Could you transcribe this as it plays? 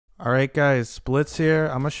Alright guys, Splits here.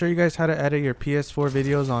 I'm gonna show you guys how to edit your PS4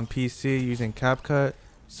 videos on PC using Capcut.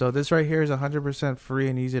 So this right here is 100% free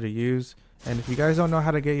and easy to use. And if you guys don't know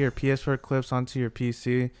how to get your PS4 clips onto your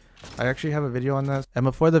PC, I actually have a video on that. And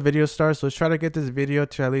before the video starts, let's try to get this video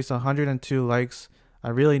to at least 102 likes. I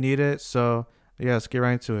really need it, so yeah, let's get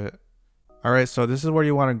right into it. Alright, so this is where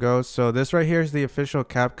you want to go. So this right here is the official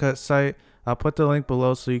Capcut site. I'll put the link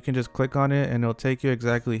below so you can just click on it and it'll take you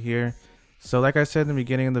exactly here. So like I said in the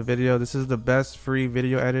beginning of the video, this is the best free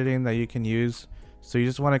video editing that you can use. So you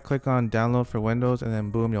just want to click on download for Windows and then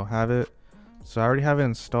boom, you'll have it. So I already have it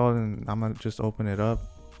installed and I'm gonna just open it up.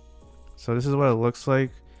 So this is what it looks like.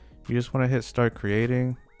 You just want to hit start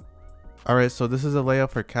creating. Alright, so this is a layout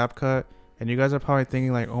for CapCut. And you guys are probably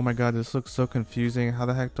thinking like, oh my god, this looks so confusing. How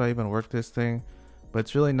the heck do I even work this thing? But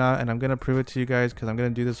it's really not, and I'm gonna prove it to you guys because I'm gonna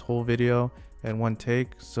do this whole video in one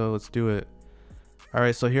take. So let's do it.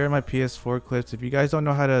 Alright, so here are my PS4 clips. If you guys don't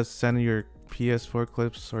know how to send your PS4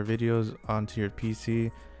 clips or videos onto your PC,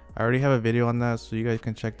 I already have a video on that, so you guys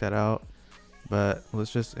can check that out. But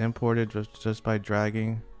let's just import it just by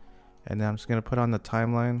dragging. And then I'm just going to put on the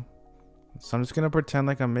timeline. So I'm just going to pretend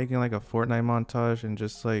like I'm making like a Fortnite montage and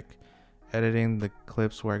just like editing the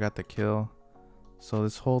clips where I got the kill. So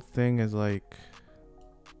this whole thing is like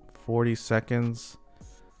 40 seconds.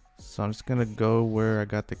 So I'm just going to go where I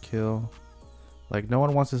got the kill. Like, no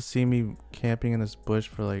one wants to see me camping in this bush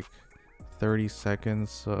for like 30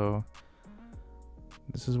 seconds, so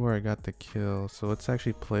this is where I got the kill. So let's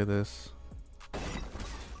actually play this.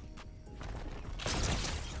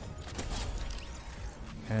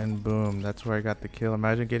 And boom, that's where I got the kill.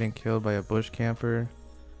 Imagine getting killed by a bush camper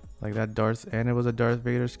like that. And it was a Darth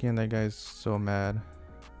Vader skin. That guy's so mad.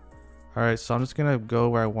 Alright, so I'm just gonna go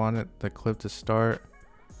where I wanted the clip to start.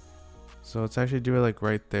 So let's actually do it like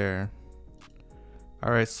right there.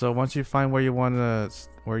 Alright, so once you find where you want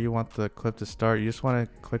the clip to start, you just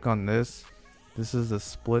want to click on this. This is the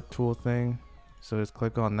split tool thing. So just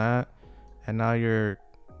click on that, and now your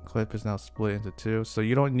clip is now split into two. So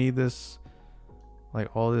you don't need this,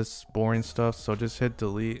 like all this boring stuff. So just hit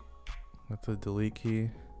delete with the delete key.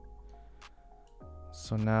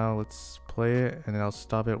 So now let's play it, and then I'll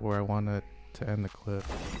stop it where I want it to end the clip.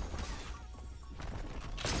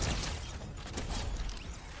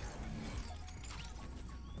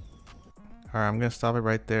 Alright, I'm gonna stop it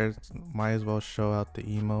right there. Might as well show out the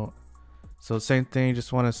emote. So same thing, you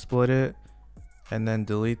just want to split it and then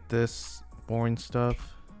delete this boring stuff,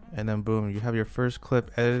 and then boom, you have your first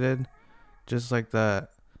clip edited just like that.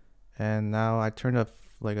 And now I turned a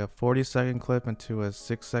 40-second clip into a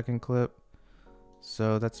 6-second clip.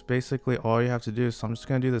 So that's basically all you have to do. So I'm just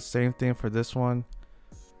gonna do the same thing for this one.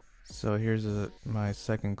 So here's my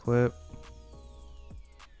second clip.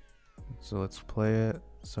 So let's play it.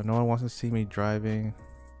 So no one wants to see me driving.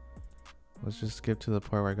 Let's just skip to the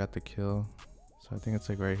part where I got the kill. So I think it's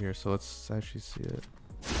like right here. So let's actually see it.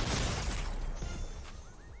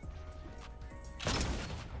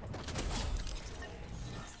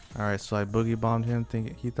 Alright, so I boogie bombed him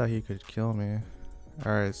thinking he thought he could kill me.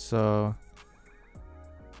 Alright, so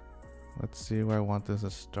let's see where I want this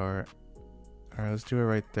to start. Alright, let's do it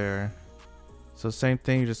right there. So same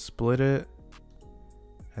thing, you just split it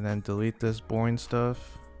and then delete this boring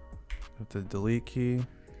stuff with the delete key.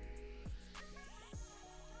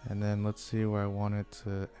 And then let's see where I want it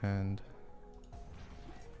to end.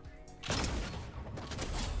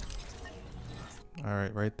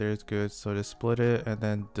 Alright, right there is good. So just split it and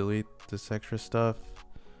then delete this extra stuff.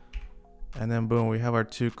 And then boom, we have our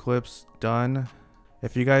two clips done.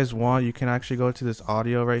 If you guys want, you can actually go to this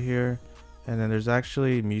audio right here, and then there's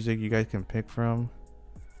actually music you guys can pick from.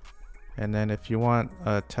 And then if you want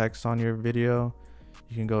text on your video,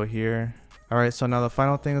 you can go here. Alright, so now the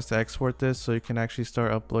final thing is to export this so you can actually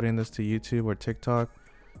start uploading this to YouTube or TikTok.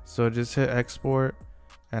 So just hit export,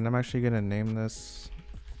 and I'm actually going to name this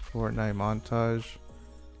Fortnite montage.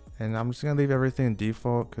 And I'm just going to leave everything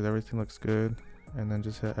default because everything looks good. And then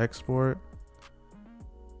just hit export.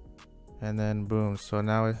 And then boom, so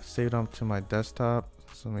now I saved up to my desktop.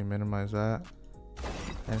 So let me minimize that.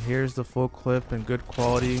 And here's the full clip in good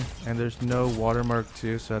quality, and there's no watermark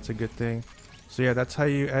too, so that's a good thing. So yeah, that's how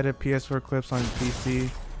you edit PS4 clips on PC.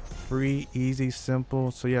 Free, easy,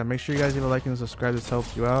 simple. So yeah, make sure you guys leave a like and subscribe. This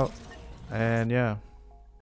helps you out. And yeah.